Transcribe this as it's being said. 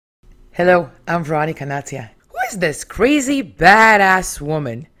Hello, I'm Veronica Natia. Who is this crazy badass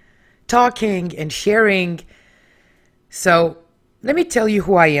woman talking and sharing? So, let me tell you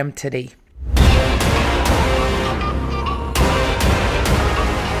who I am today.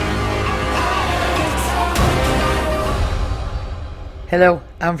 Hello,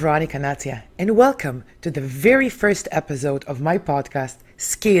 I'm Veronica Natia, and welcome to the very first episode of my podcast,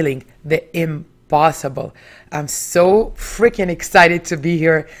 Scaling the Impossible. I'm so freaking excited to be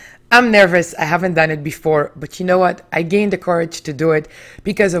here. I'm nervous. I haven't done it before, but you know what? I gained the courage to do it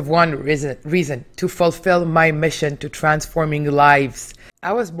because of one reason to fulfill my mission to transforming lives.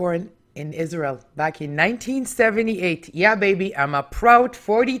 I was born in Israel back in 1978. Yeah, baby, I'm a proud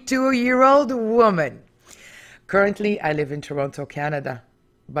 42-year-old woman. Currently, I live in Toronto, Canada.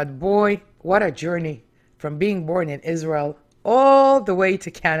 But boy, what a journey from being born in Israel all the way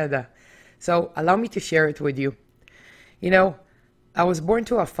to Canada. So allow me to share it with you. You know, I was born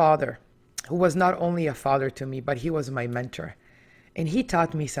to a father who was not only a father to me, but he was my mentor. And he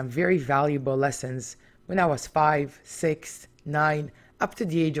taught me some very valuable lessons when I was 5, 6, 9, up to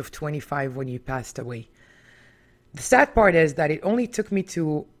the age of 25 when he passed away. The sad part is that it only took me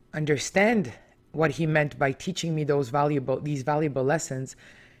to understand what he meant by teaching me these valuable lessons.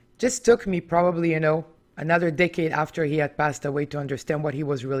 Just took me probably, another decade after he had passed away to understand what he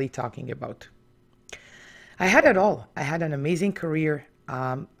was really talking about. I had it all. I had an amazing career.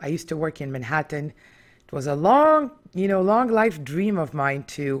 I used to work in Manhattan. It was a long life dream of mine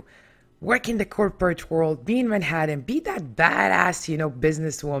to work in the corporate world, be in Manhattan, be that badass,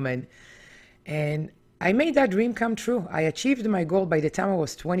 businesswoman. And I made that dream come true. I achieved my goal by the time I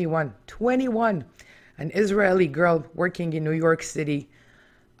was 21. 21, an Israeli girl working in New York City,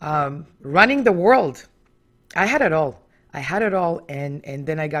 running the world. I had it all. And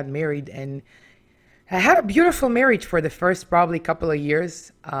then I got married, and I had a beautiful marriage for the first probably couple of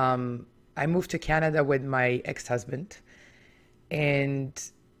years. I moved to Canada with my ex-husband, and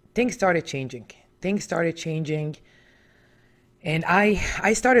things started changing. And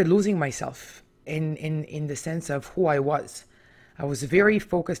I started losing myself in the sense of who I was. I was very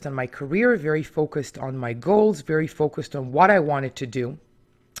focused on my career, very focused on my goals, very focused on what I wanted to do,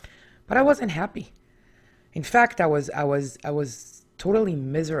 but I wasn't happy. In fact, I was totally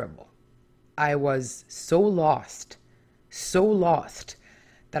miserable. I was so lost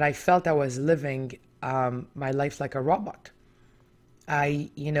that I felt I was living my life like a robot.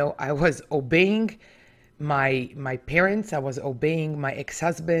 I was obeying my parents, I was obeying my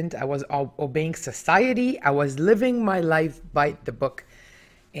ex-husband, I was obeying society, I was living my life by the book.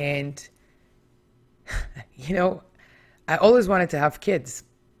 And, I always wanted to have kids.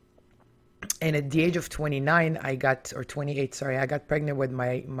 And at the age of 28, I got pregnant with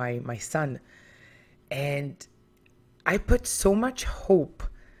my son. And I put so much hope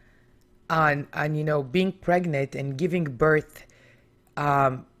on being pregnant and giving birth,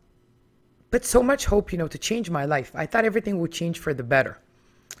 but so much hope, to change my life. I thought everything would change for the better.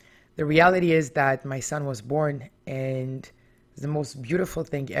 The reality is that my son was born, and it's the most beautiful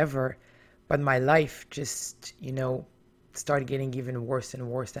thing ever. But my life just, started getting even worse and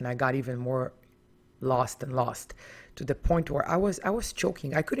worse, and I got even more lost to the point where I was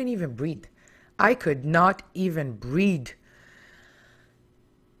choking. I couldn't even breathe. I could not even breathe.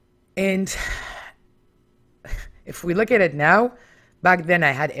 And if we look at it now, back then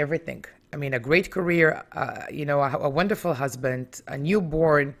I had everything. I mean, a great career, a wonderful husband, a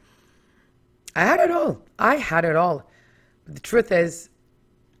newborn. I had it all. But the truth is,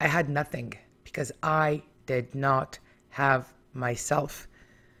 I had nothing because I did not have myself.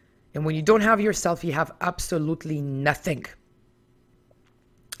 And when you don't have yourself, you have absolutely nothing.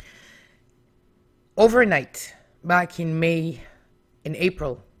 Overnight, back in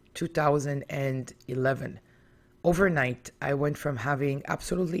April 2011, overnight, I went from having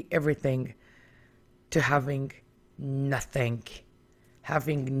absolutely everything to having nothing.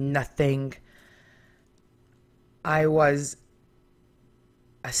 I was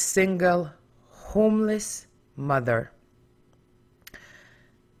a single, homeless mother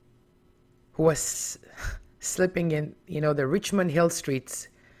who was sleeping in, the Richmond Hill streets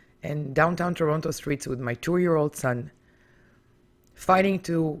and downtown Toronto streets with my 2-year-old son, fighting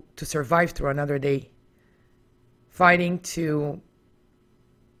to survive through another day. Fighting to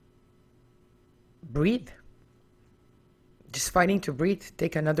breathe. Just fighting to breathe,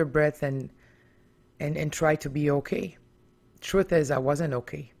 take another breath and try to be okay. Truth is, I wasn't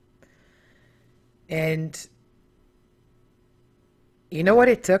okay. And you know what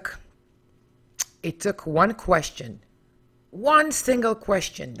it took? It took one single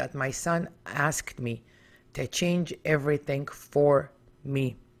question that my son asked me to change everything for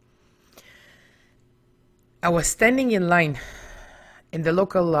me. I was standing in line in the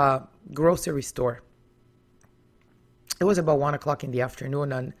local grocery store. It was about 1 o'clock in the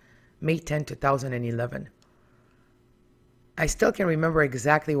afternoon on May 10, 2011. I still can remember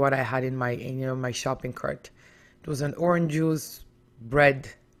exactly what I had in my shopping cart. It was an orange juice, bread,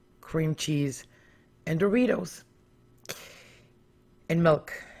 cream cheese, and Doritos, and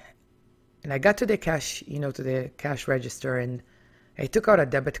milk. And I got to the cash register, and I took out a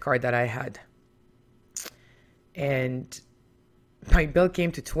debit card that I had. And my bill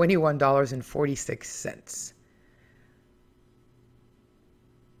came to $21.46.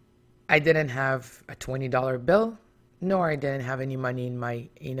 I didn't have a $20 bill, nor I didn't have any money in my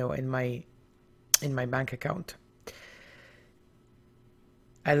bank account.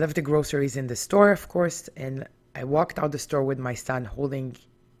 I left the groceries in the store, of course, and I walked out the store with my son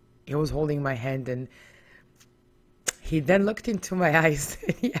he was holding my hand, and he then looked into my eyes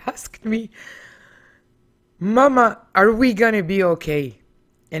and he asked me, "Mama, are we gonna be okay?"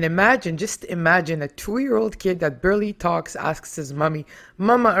 And just imagine a 2-year-old kid that barely talks asks his mommy,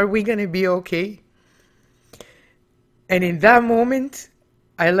 "Mama, are we gonna be okay?" And in that moment,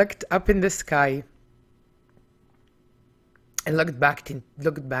 I looked up in the sky and looked back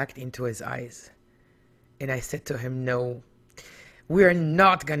into his eyes. And I said to him, "No, we're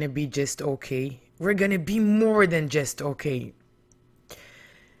not gonna be just okay. We're gonna be more than just okay."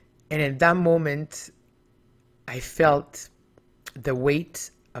 And in that moment, I felt the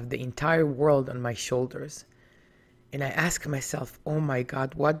weight of the entire world on my shoulders. And I asked myself, oh my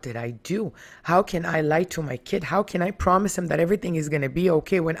God, what did I do? How can I lie to my kid? How can I promise him that everything is going to be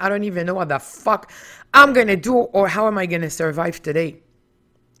okay when I don't even know what the fuck I'm going to do, or how am I going to survive today?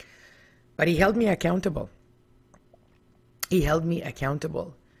 But he held me accountable. He held me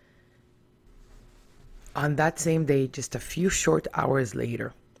accountable. On that same day, just a few short hours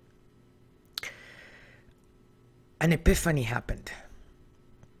later, an epiphany happened.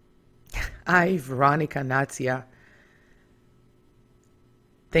 I, Veronica Natzia,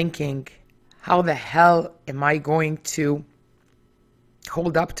 thinking, how the hell am I going to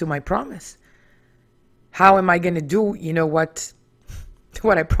hold up to my promise? How am I going to do,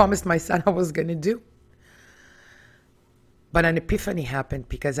 what I promised my son I was going to do? But an epiphany happened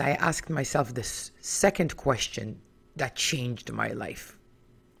because I asked myself this second question that changed my life.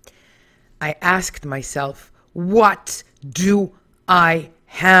 I asked myself, what do I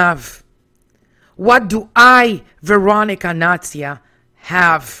have? What do I, Veronica Natzia,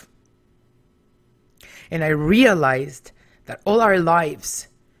 have? And I realized that all our lives,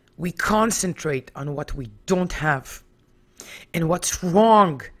 we concentrate on what we don't have and what's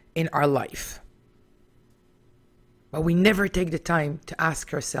wrong in our life. But we never take the time to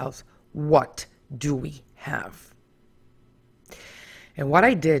ask ourselves, what do we have? And what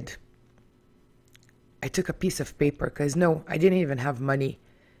I did, I took a piece of paper, because I didn't even have money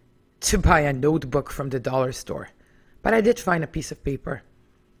to buy a notebook from the dollar store. But I did find a piece of paper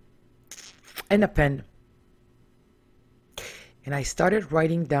and a pen. And I started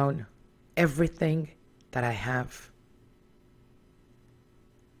writing down everything that I have.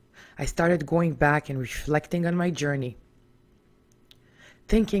 I started going back and reflecting on my journey,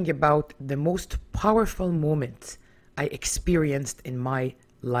 thinking about the most powerful moments I experienced in my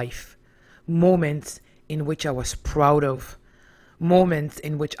life, moments in which I was proud of, moments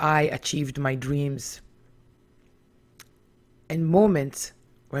in which I achieved my dreams, and moments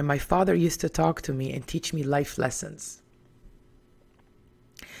where my father used to talk to me and teach me life lessons.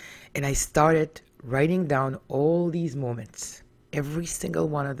 And I started writing down all these moments, every single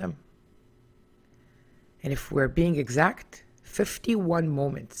one of them. And if we're being exact, 51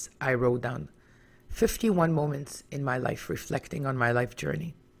 moments I wrote down. 51 moments in my life, reflecting on my life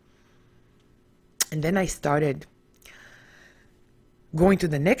journey. And then I started going to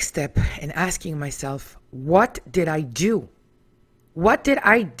the next step and asking myself, what did I do? What did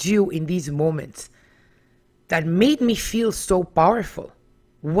I do in these moments that made me feel so powerful?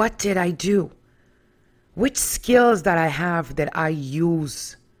 What did I do? Which skills that I have that I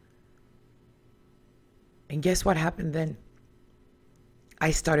use? And guess what happened then?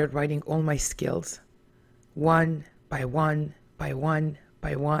 I started writing all my skills, one by one, by one,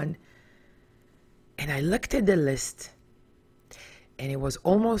 by one. And I looked at the list, and it was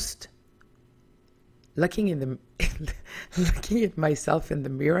almost looking at myself in the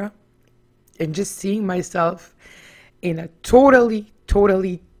mirror and just seeing myself in a totally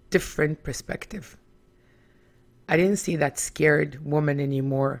different perspective. I didn't see that scared woman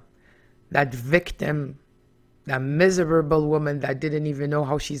anymore, that victim, that miserable woman that didn't even know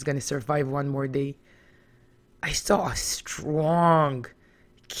how she's going to survive one more day. I saw a strong,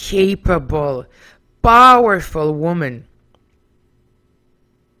 capable, powerful woman.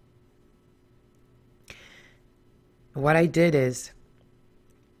 What I did is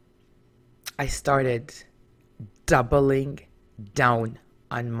I started doubling down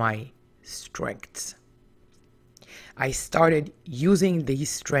on my strengths. I started using these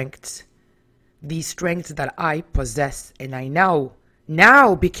strengths that I possess and I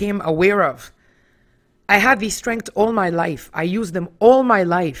now became aware of. I had these strengths all my life. I used them all my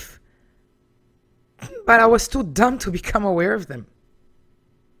life. But I was too dumb to become aware of them.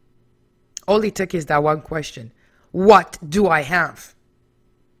 All it took is that one question. What do I have?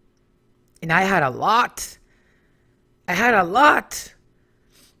 And I had a lot. I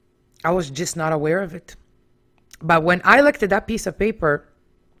was just not aware of it. But when I looked at that piece of paper,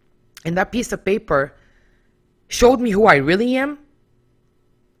 and that piece of paper showed me who I really am,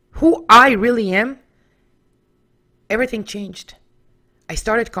 everything changed. I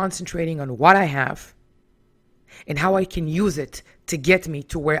started concentrating on what I have and how I can use it to get me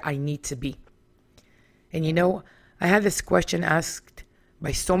to where I need to be. And you know, I had this question asked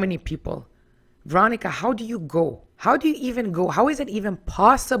by so many people. Veronica, how do you go? How do you even go? How is it even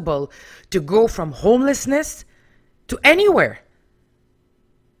possible to go from homelessness to anywhere?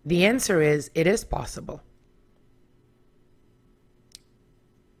 The answer is, it is possible.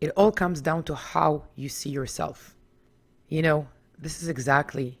 It all comes down to how you see yourself. You know, this is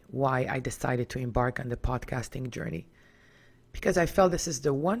exactly why I decided to embark on the podcasting journey. Because I felt this is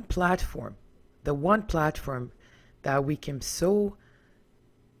the one platform that we can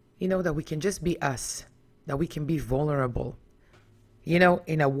that we can just be us, that we can be vulnerable. You know,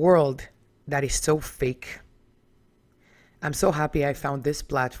 in a world that is so fake, I'm so happy I found this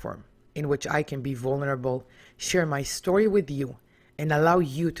platform in which I can be vulnerable, share my story with you, and allow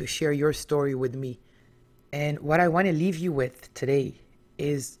you to share your story with me. And what I want to leave you with today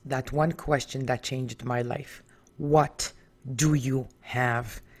is that one question that changed my life. What do you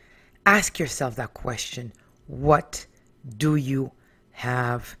have? Ask yourself that question. What do you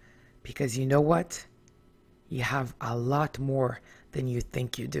have? Because you know what? You have a lot more than you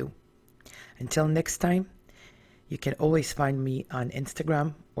think you do. Until next time, you can always find me on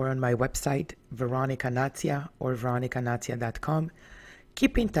Instagram or on my website, Veronica Natzia or veronicanatzia.com.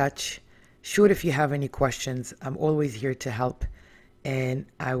 Keep in touch. Shoot if you have any questions. I'm always here to help. And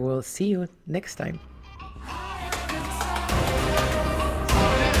I will see you next time.